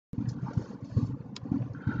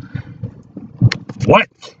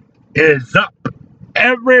What is up,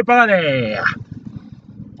 everybody?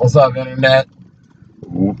 What's up, Internet?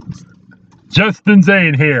 Justin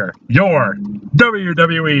Zane here, your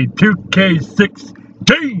WWE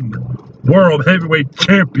 2K16 World Heavyweight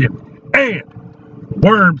Champion and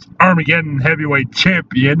Worms Armageddon Heavyweight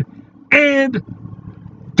Champion and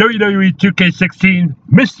WWE 2K16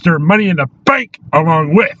 Mr. Money in the Bank,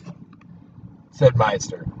 along with Sid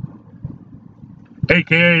Meister,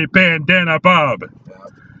 aka Bandana Bob. Yeah.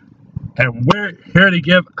 And we're here to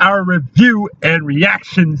give our review and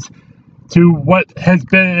reactions to what has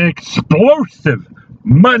been an explosive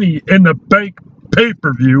Money in the Bank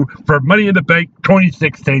pay-per-view for Money in the Bank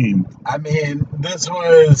 2016. I mean, this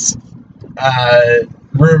was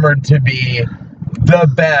rumored to be the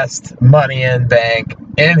best Money in Bank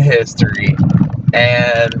in history.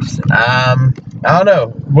 And, I don't know.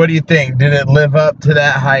 What do you think? Did it live up to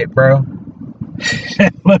that hype, bro?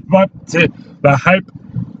 It lived up to the hype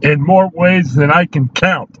in more ways than I can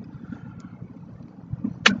count.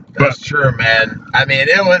 That's true, man. I mean,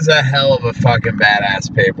 it was a hell of a fucking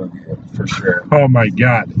badass pay-per-view, for sure. Oh my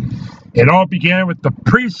god. It all began with the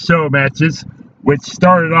pre-show matches, which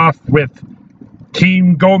started off with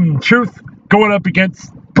Team Golden Truth going up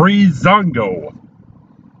against Breezango.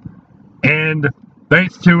 And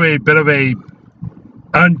thanks to a bit of a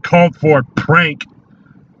uncalled for prank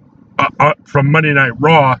from Monday Night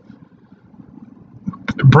Raw,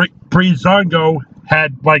 Breezango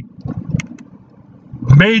had like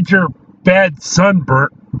major bad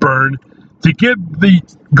sunburn to give the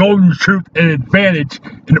Golden Truth an advantage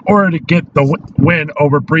in order to get the win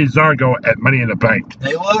over Breezango at Money in the Bank.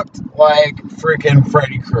 They looked like freaking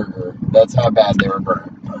Freddy Krueger. That's how bad they were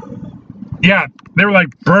burnt. Yeah, they were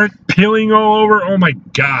like burnt, peeling all over. Oh my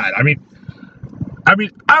god. I mean, I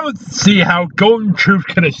would see how Golden Truth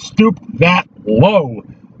could have stooped that low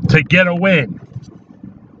to get a win.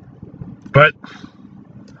 But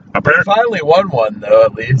apparently, they finally won one, though,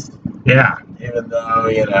 at least. Yeah. Even though,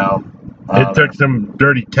 you know, it took some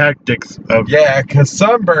dirty tactics of... Yeah, because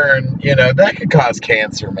sunburn, you know, that could cause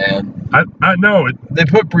cancer, man. I know. They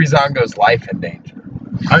put Breezango's life in danger.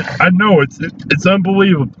 I know. It's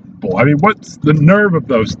unbelievable. I mean, what's the nerve of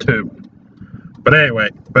those two? But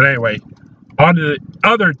anyway, on to the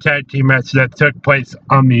other tag team match that took place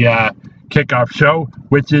on the kickoff show,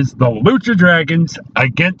 which is the Lucha Dragons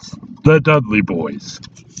against the Dudley Boys.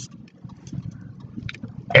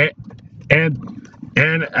 And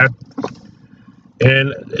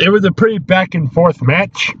it was a pretty back and forth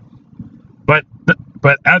match, but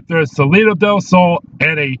after a Salito del Sol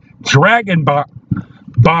and a Dragon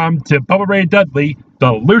Bomb to Bubba Ray Dudley,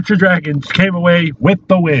 the Lucha Dragons came away with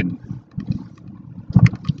the win.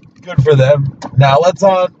 Good for them. Now let's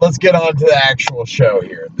get on to the actual show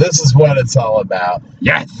here. This is what it's all about.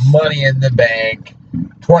 Yes. Money in the Bank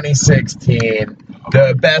 2016.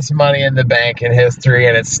 The best Money in the Bank in history,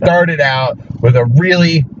 and it started out with a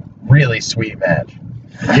really, really sweet match.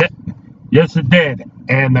 Yeah, yes, it did.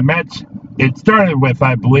 And the match it started with,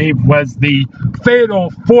 I believe, was the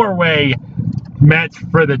Fatal 4-Way match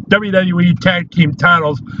for the WWE Tag Team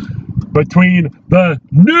titles between the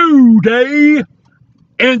New Day,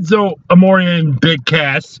 Enzo Amore and Big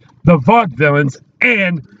Cass, the Vaudevillains,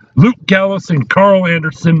 and Luke Gallows and Carl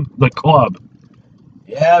Anderson, the Club.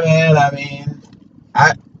 Yeah, man. I mean,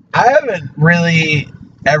 I haven't really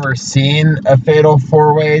ever seen a Fatal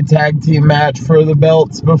 4-Way tag team match for the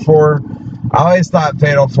belts before. I always thought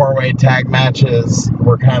Fatal 4-Way tag matches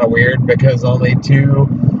were kind of weird because only two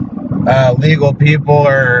legal people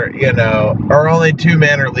are, you know, or only two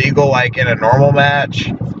men are legal like in a normal match.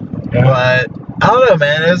 Yeah. But I don't know,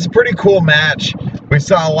 man. It was a pretty cool match. We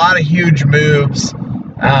saw a lot of huge moves.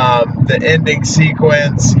 The ending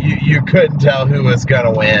sequence, you couldn't tell who was going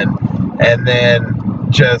to win. And then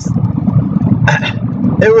just,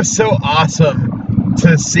 it was so awesome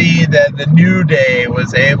to see that the New Day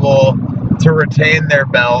was able to retain their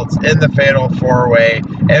belts in the Fatal 4-Way.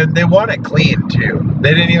 And they won it clean, too.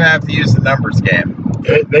 They didn't even have to use the numbers game.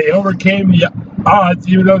 They overcame the odds,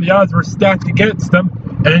 even though the odds were stacked against them.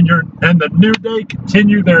 And the New Day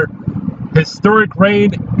continue their historic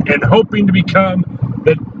reign and hoping to become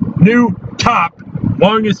the new top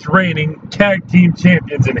longest reigning tag team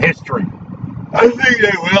champions in history. I think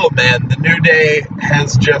they will, man. The New Day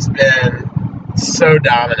has just been so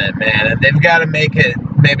dominant, man, and they've got to make it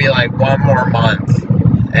maybe like one more month,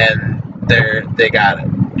 and they got it.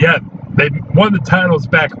 Yeah, they won the titles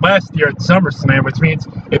back last year at SummerSlam, which means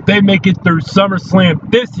if they make it through SummerSlam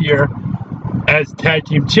this year as tag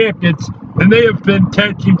team champions, then they have been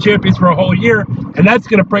tag team champions for a whole year, and that's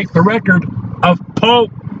going to break the record of Paul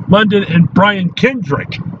London and Brian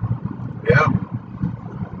Kendrick. Yeah.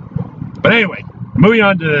 But anyway, moving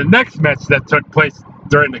on to the next match that took place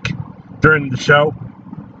during the show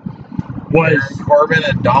was Baron Corbin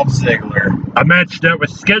and Dolph Ziggler. A match that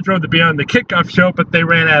was scheduled to be on the kickoff show, but they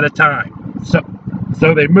ran out of time.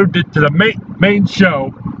 So they moved it to the main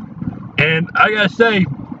show. And I gotta say,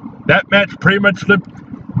 that match pretty much lived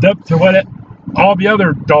up to what all the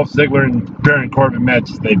other Dolph Ziggler and Baron Corbin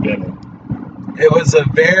matches they've been in. It was a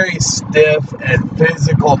very stiff and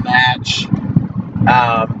physical match.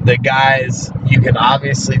 The guys, you can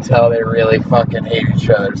obviously tell they really fucking hate each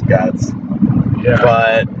other's guts. Yeah.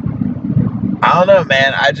 But I don't know,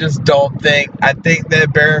 man. I just don't think. I think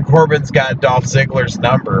that Baron Corbin's got Dolph Ziggler's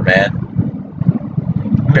number, man.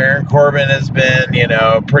 Baron Corbin has been,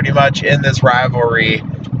 pretty much in this rivalry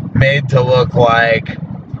made to look like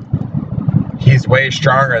he's way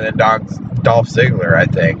stronger than Dolph Ziggler, I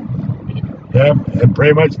think. Yeah, and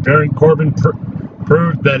pretty much Baron Corbin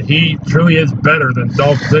proved that he truly is better than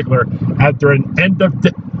Dolph Ziggler. After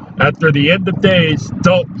the end of days,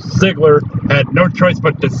 Dolph Ziggler had no choice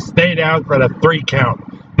but to stay down for the 3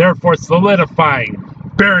 count, therefore solidifying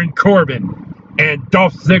Baron Corbin and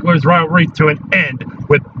Dolph Ziggler's rivalry to an end,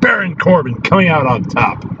 with Baron Corbin coming out on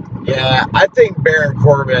top. Yeah, I think Baron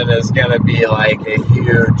Corbin is going to be like a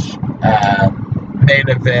huge main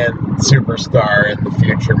event superstar in the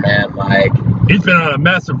future, man. Like, he's been on a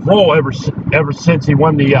massive roll ever since he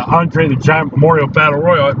won the Andre the Giant Memorial Battle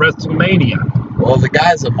Royal at WrestleMania. Well, the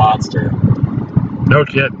guy's a monster. No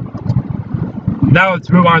kid. Now let's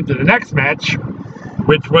move on to the next match,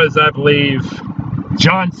 which was, I believe,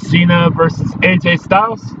 John Cena versus AJ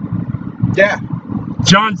Styles? Yeah.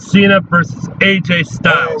 John Cena versus AJ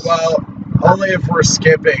Styles. Well, only if we're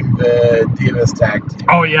skipping the Divas tag team.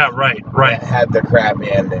 Oh, yeah, right. That had the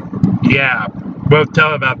crappy ending. Yeah, we'll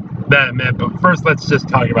tell about that in a minute, but first let's just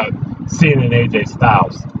talk about Cena and AJ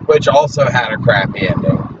Styles. Which also had a crappy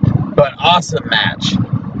ending. But awesome match.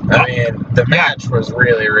 I mean, the match was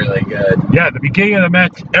really, really good. Yeah, the beginning of the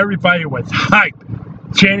match, everybody was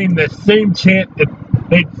hyped, chanting the same chant.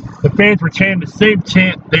 The fans were chanting the same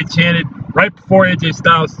chant they chanted right before AJ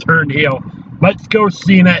Styles turned heel. Let's go,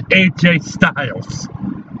 Cena, AJ Styles.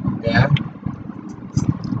 Yeah.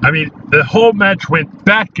 I mean, the whole match went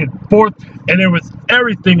back and forth, and it was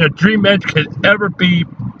everything a dream match could ever be.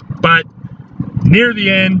 But near the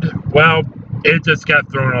end, well, it just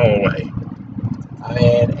got thrown all away. I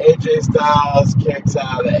mean, AJ Styles kicks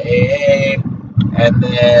out of the AA, and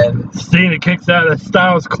then Cena kicks out of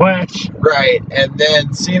Styles Clash. Right, and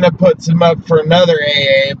then Cena puts him up for another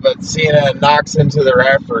AA, but Cena knocks into the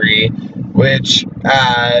referee, which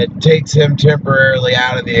takes him temporarily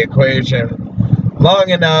out of the equation long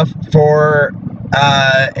enough for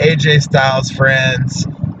AJ Styles' friends,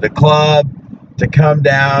 the club, to come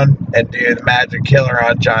down and do the Magic Killer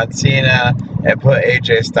on John Cena and put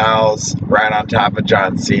AJ Styles right on top of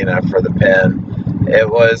John Cena for the pin. It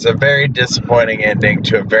was a very disappointing ending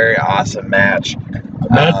to a very awesome match.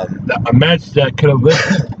 A match that could have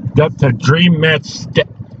lived up to dream match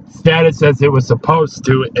status as it was supposed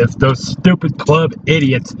to if those stupid club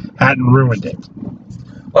idiots hadn't ruined it.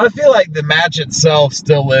 Well, I feel like the match itself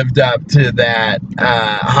still lived up to that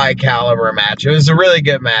high caliber match. It was a really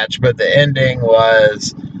good match, but the ending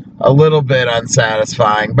was a little bit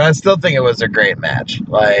unsatisfying. But I still think it was a great match.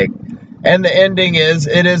 And the ending it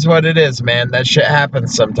is what it is, man. That shit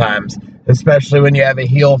happens sometimes, especially when you have a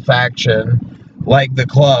heel faction like the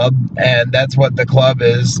club, and that's what the club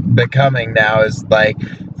is becoming now, is like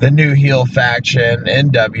the new heel faction in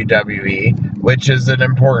WWE, which is an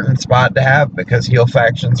important spot to have because heel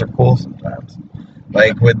factions are cool sometimes,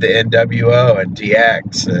 like with the NWO and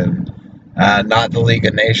DX and not the League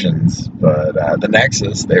of Nations, but the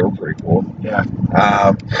Nexus, they were pretty cool. Yeah.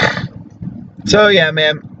 So yeah,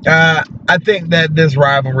 man, I think that this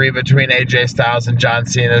rivalry between AJ Styles and John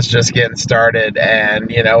Cena is just getting started, and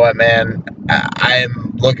you know what, man,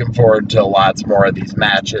 I'm looking forward to lots more of these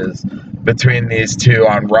matches between these two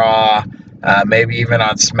on Raw, maybe even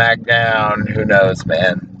on SmackDown. Who knows,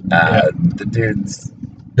 man? The dudes,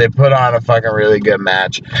 they put on a fucking really good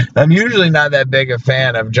match. I'm usually not that big a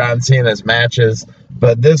fan of John Cena's matches,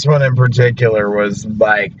 but this one in particular was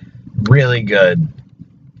like really good.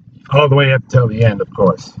 All the way up till the end, of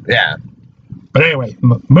course. Yeah. But anyway,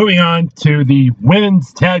 moving on to the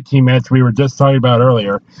women's tag team match we were just talking about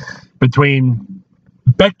earlier between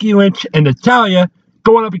Becky Lynch and Natalya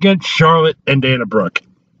going up against Charlotte and Dana Brooke.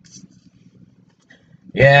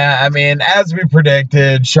 Yeah, I mean, as we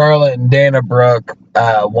predicted, Charlotte and Dana Brooke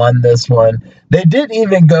won this one. They didn't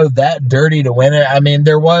even go that dirty to win it. I mean,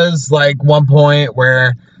 there was like one point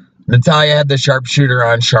where Natalya had the sharpshooter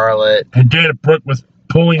on Charlotte. And Dana Brooke was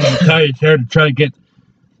pulling Natalya's hair to try to get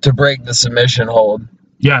to break the submission hold.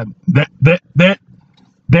 Yeah,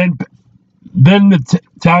 then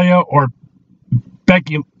Natalya or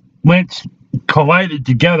Becky Lynch collided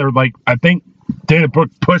together. Like, I think Dana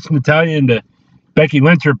Brooke pushed Natalya into Becky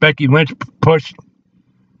Lynch, or Becky Lynch pushed,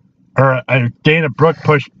 or Dana Brooke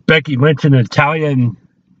pushed Becky Lynch into Natalya, and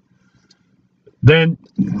then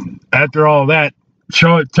after all that,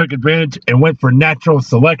 Charlotte took advantage and went for natural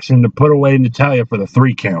selection to put away Natalya for the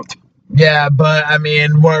 3 count. Yeah, but I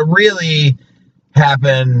mean, what really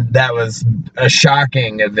happened that was a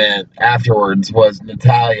shocking event afterwards was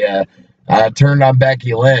Natalya turned on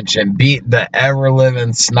Becky Lynch and beat the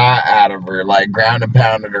ever-living snot out of her, like ground and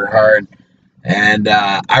pounded her hard. And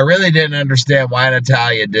I really didn't understand why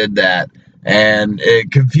Natalya did that. And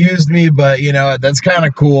it confused me, but, you know, that's kind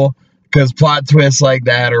of cool because plot twists like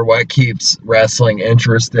that are what keeps wrestling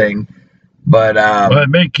interesting. But well, it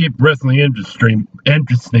may keep wrestling interesting,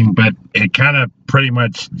 but it kind of pretty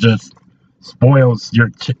much just spoils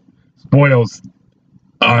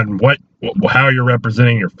on how you're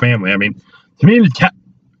representing your family. I mean, to me,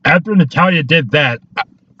 after Natalya did that,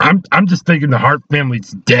 I'm just thinking the Hart family's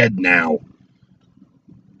dead now.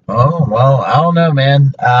 Oh well, I don't know,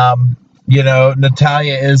 man. You know,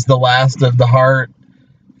 Natalya is the last of the Hart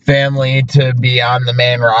family to be on the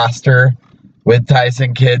main roster, with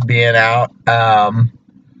Tyson Kidd being out.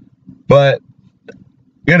 But,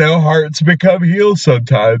 you know, Hart's become heel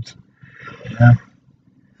sometimes. Yeah.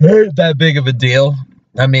 It ain't that big of a deal.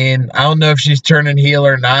 I mean, I don't know if she's turning heel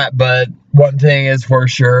or not, but one thing is for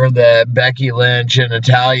sure that Becky Lynch and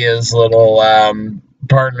Natalya's little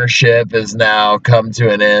partnership has now come to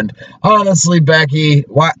an end. Honestly, Becky,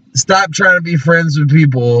 stop trying to be friends with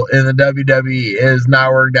people in the WWE. It has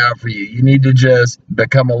not worked out for you. You need to just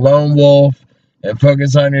become a lone wolf and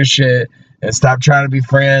focus on your shit and stop trying to be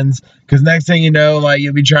friends, because next thing you know, like,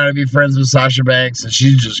 you'll be trying to be friends with Sasha Banks and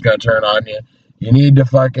she's just gonna turn on you. You need to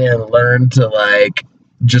fucking learn to, like,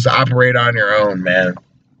 just operate on your own, man.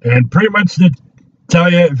 And pretty much to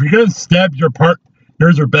tell you, if you're gonna stab your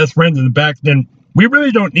partners or best friends in the back, then we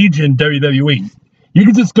really don't need you in WWE. You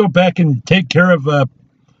can just go back and take care of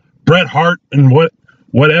Bret Hart and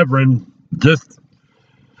whatever, and just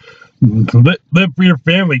live for your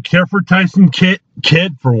family. Care for Tyson Kidd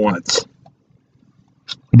for once.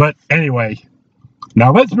 But anyway,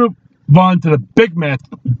 now let's move on to the big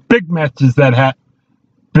matches that have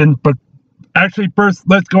been. But actually, first,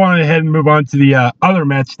 let's go on ahead and move on to the other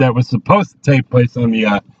match that was supposed to take place on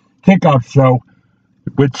the kickoff show,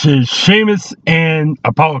 which is Sheamus and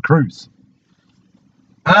Apollo Crews.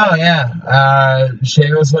 Oh, yeah.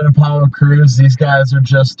 Sheamus and Apollo Crews, these guys are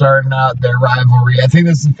just starting out their rivalry. I think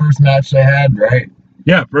this is the first match they had, right?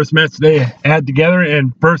 Yeah, first match they had together,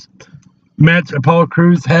 and first match Apollo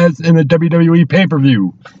Crews has in the WWE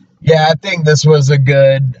pay-per-view. Yeah, I think this was a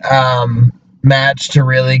good match to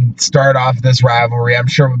really start off this rivalry. I'm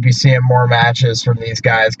sure we'll be seeing more matches from these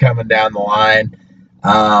guys coming down the line.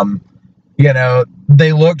 You know,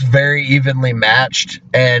 they looked very evenly matched,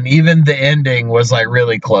 and even the ending was, like,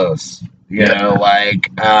 really close. You know, like...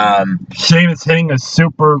 Sheamus hitting a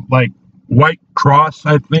super, like, white cross,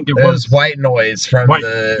 I think it was. White noise from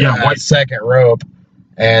the second rope.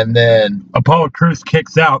 And then Apollo Crews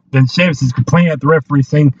kicks out. Then Sheamus is complaining at the referee,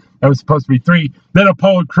 saying that was supposed to be 3. Then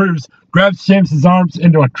Apollo Crews grabs Sheamus' arms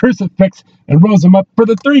into a crucifix and rolls him up for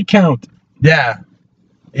the 3 count. Yeah.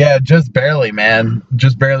 Yeah, just barely, man.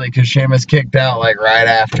 Just barely, because Sheamus kicked out, like, right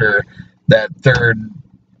after that third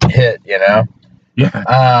hit, you know? Yeah.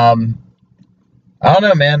 I don't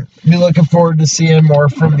know, man. Be looking forward to seeing more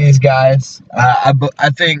from these guys. I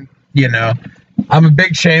think, you know, I'm a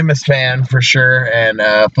big Sheamus fan for sure, and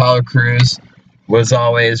Apollo Crews was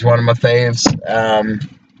always one of my faves,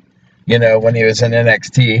 you know, when he was in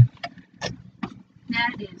NXT.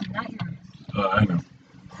 That is not yours. I know.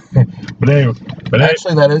 But anyway,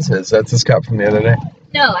 actually, that is his. That's his cup from the other day.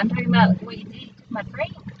 No, I'm talking about what you did to my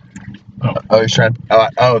drink. Oh, he's trying.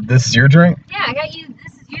 Oh, this is your drink? Yeah, I got you.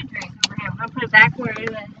 This is your drink over here. I'm gonna put it backward,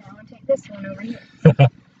 and I'm gonna take this one over here.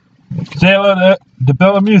 Say hello to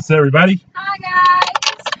Bella Muse, everybody. Hi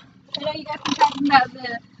guys. I know you guys been talking about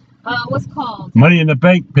the what's it called? Money in the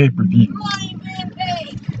Bank pay-per-view. Money in the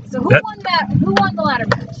Bank. So who won the ladder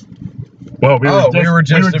match? Well, we were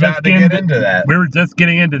just about to get into that. We were just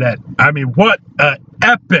getting into that. I mean, what an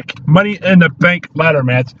epic Money in the Bank ladder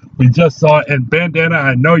match we just saw. And Bandana,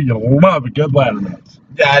 I know you love a good ladder match.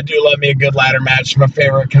 Yeah, I do love me a good ladder match. My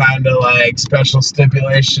favorite kind of, like, special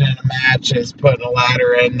stipulation in a match is putting a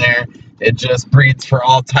ladder in there. It just breeds for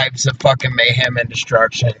all types of fucking mayhem and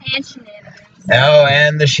destruction. And shenanigans. Oh,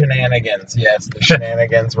 and the shenanigans. Yes, the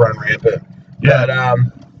shenanigans run rampant. Yeah.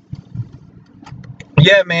 But,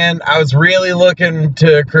 yeah, man, I was really looking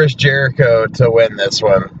to Chris Jericho to win this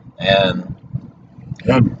one. And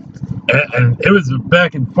it was a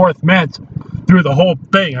back and forth match through the whole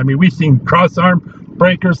thing. I mean, we've seen cross arm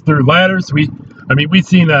breakers through ladders. We've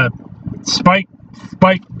seen a spike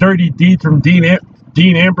dirty deeds from Dean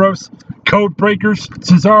Ambrose, code breakers,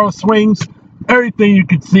 Cesaro swings, everything you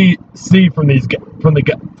could see from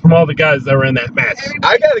all the guys that were in that match.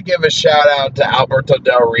 I got to give a shout out to Alberto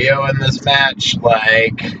Del Rio in this match.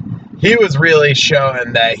 Like, he was really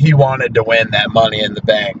showing that he wanted to win that Money in the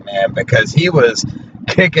Bank, man, because he was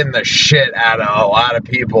kicking the shit out of a lot of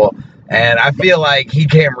people, and I feel like he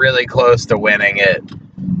came really close to winning it.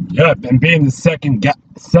 Yep, and being the second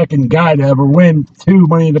guy to ever win 2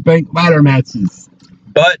 Money in the Bank ladder matches.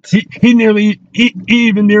 But he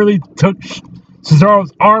even nearly took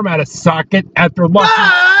Cesaro's arm out of socket after locking.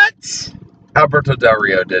 But Alberto Del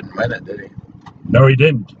Rio didn't win it, did he? No, he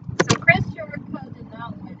didn't. So Chris Jericho did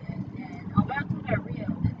not win it, and Alberto Del Rio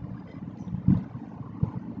didn't win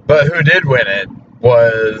it. But who did win it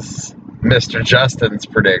was Mr. Justin's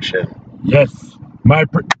prediction. Yes, my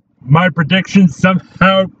prediction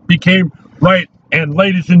somehow became right, and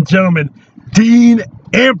ladies and gentlemen, Dean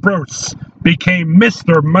Ambrose became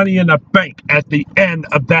Mr. Money in the Bank at the end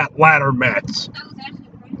of that ladder match. That was actually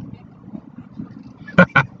pretty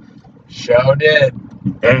good. Show did.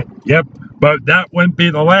 Yep, but that wouldn't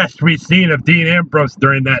be the last we've seen of Dean Ambrose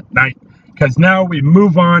during that night, because now we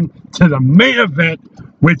move on to the main event,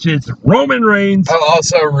 which is Roman Reigns. Oh,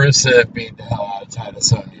 also Rusev beat the hell out of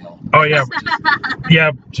Titus O'Neil. Oh, yeah.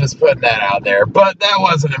 Yeah. Just putting that out there. But that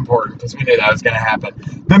wasn't important because we knew that was going to happen.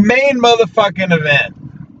 The main motherfucking event.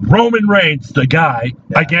 Roman Reigns, the guy,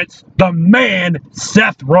 against the man,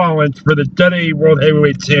 Seth Rollins, for the WWE World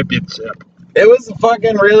Heavyweight Championship. It was a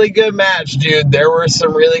fucking really good match, dude. There were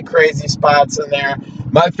some really crazy spots in there.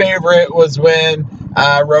 My favorite was when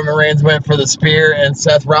Roman Reigns went for the spear and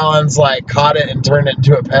Seth Rollins like caught it and turned it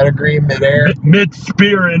into a pedigree midair. Mid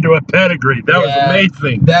spear into a pedigree. That was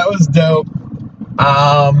amazing. That was dope.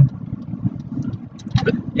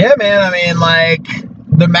 Yeah, man. I mean, like,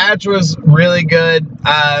 the match was really good.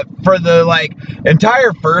 For the like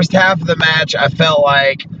entire first half of the match, I felt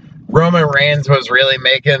like Roman Reigns was really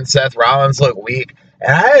making Seth Rollins look weak.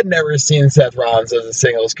 And I had never seen Seth Rollins as a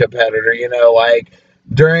singles competitor, you know, like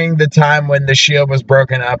during the time when the Shield was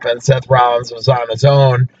broken up and Seth Rollins was on his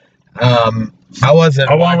own. I wasn't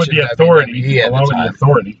along with the Authority. Along with the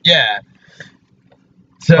Authority. Yeah.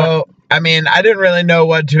 So, I mean, I didn't really know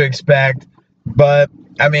what to expect, but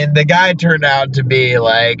I mean, the guy turned out to be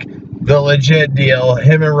like the legit deal.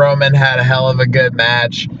 Him and Roman had a hell of a good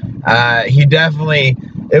match. He definitely,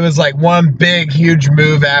 it was like one big, huge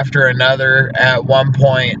move after another at one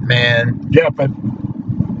point, man. Yeah, but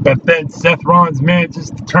then Seth Rollins manages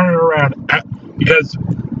to turn it around because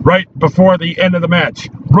right before the end of the match,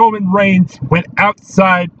 Roman Reigns went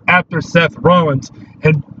outside after Seth Rollins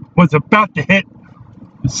and was about to hit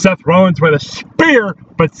Seth Rollins with a spear,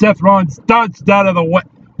 but Seth Rollins dodged out of the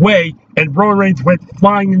way and Roman Reigns went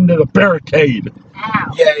flying into the barricade.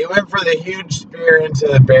 Ow. Yeah, he went for the huge spear into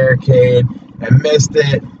the barricade and missed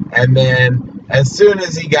it, and then as soon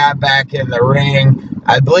as he got back in the ring,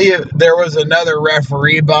 I believe there was another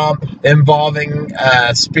referee bump involving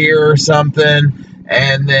a spear or something,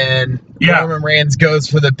 and then Roman Reigns goes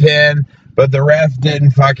for the pin, but the ref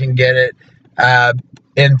didn't fucking get it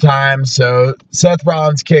in time, so Seth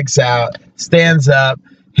Rollins kicks out, stands up,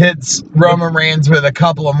 hits Roman Reigns with a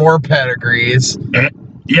couple of more pedigrees.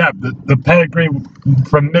 Yeah, the pedigree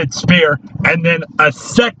from mid-spear, and then a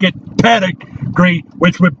second pedigree,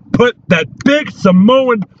 which would put that big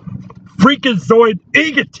Samoan freakazoid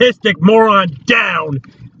egotistic moron down,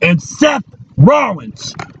 and Seth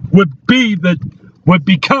Rollins would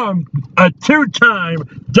become a two-time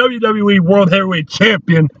WWE World Heavyweight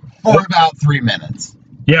Champion for about 3 minutes.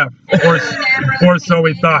 Yeah, or so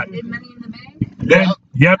we thought. Then,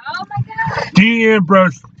 yep. Oh my God. Dean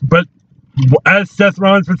Ambrose, but as Seth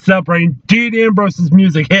Rollins was celebrating, Dean Ambrose's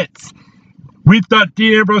music hits. We thought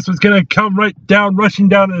Dean Ambrose was going to come rushing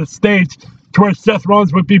down to the stage to where Seth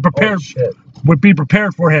Rollins would be prepared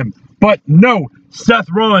for him. But no, Seth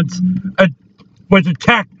Rollins was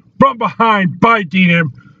attacked from behind by Dean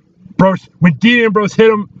Ambrose when Dean Ambrose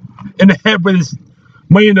hit him in the head with his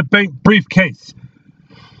Money in the Bank briefcase,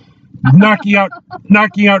 knocking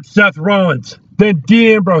out Seth Rollins. Then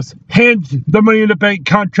Dean Ambrose hands the Money in the Bank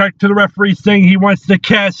contract to the referee, saying he wants to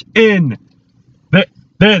cash in.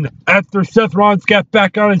 Then, after Seth Rollins got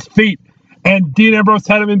back on his feet and Dean Ambrose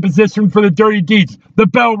had him in position for the dirty deeds, the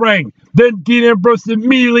bell rang. Then Dean Ambrose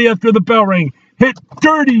immediately after the bell rang hit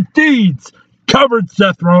Dirty Deeds, covered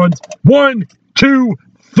Seth Rollins. 1, 2,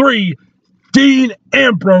 3. Dean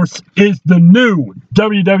Ambrose is the new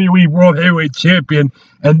WWE World Heavyweight Champion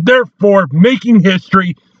and therefore making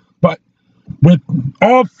history, but with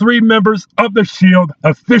all 3 members of the Shield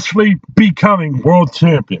officially becoming world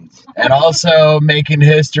champions. And also making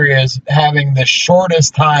history as having the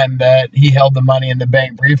shortest time that he held the Money in the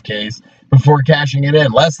Bank briefcase before cashing it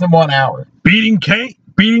in. Less than 1 hour. Beating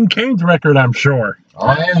Kane's record, I'm sure. Oh,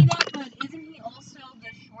 yeah. But isn't he also the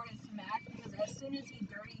shortest match? Because as soon as he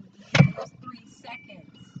dirty it was 3 seconds.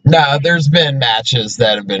 No, there's been matches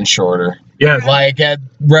that have been shorter. Yes. Like at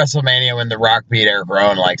WrestleMania when The Rock beat Eric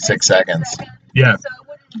Rowan in like 6 seconds. Yeah. So it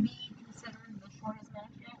wouldn't be considered the shortest match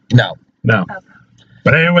yet? No. No. Okay.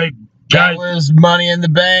 But anyway, That guys, was Money in the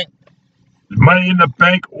Bank. Money in the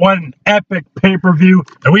Bank, what an epic pay-per-view,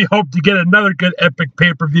 and we hope to get another good epic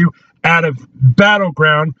pay-per-view out of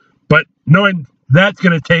Battleground, but knowing that's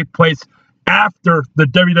going to take place after the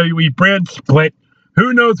WWE brand split,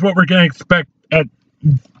 who knows what we're going to expect at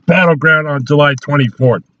Battleground on July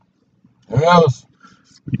 24th. Who knows?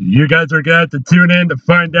 You guys are going to have to tune in to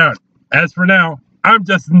find out. As for now, I'm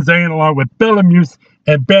Justin Zane along with Bill Amuse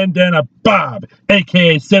and Bandana Bob,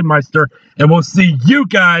 a.k.a. Sidmeister, and we'll see you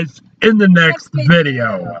guys in the next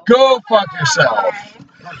video. Go fuck yourself.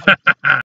 Bye.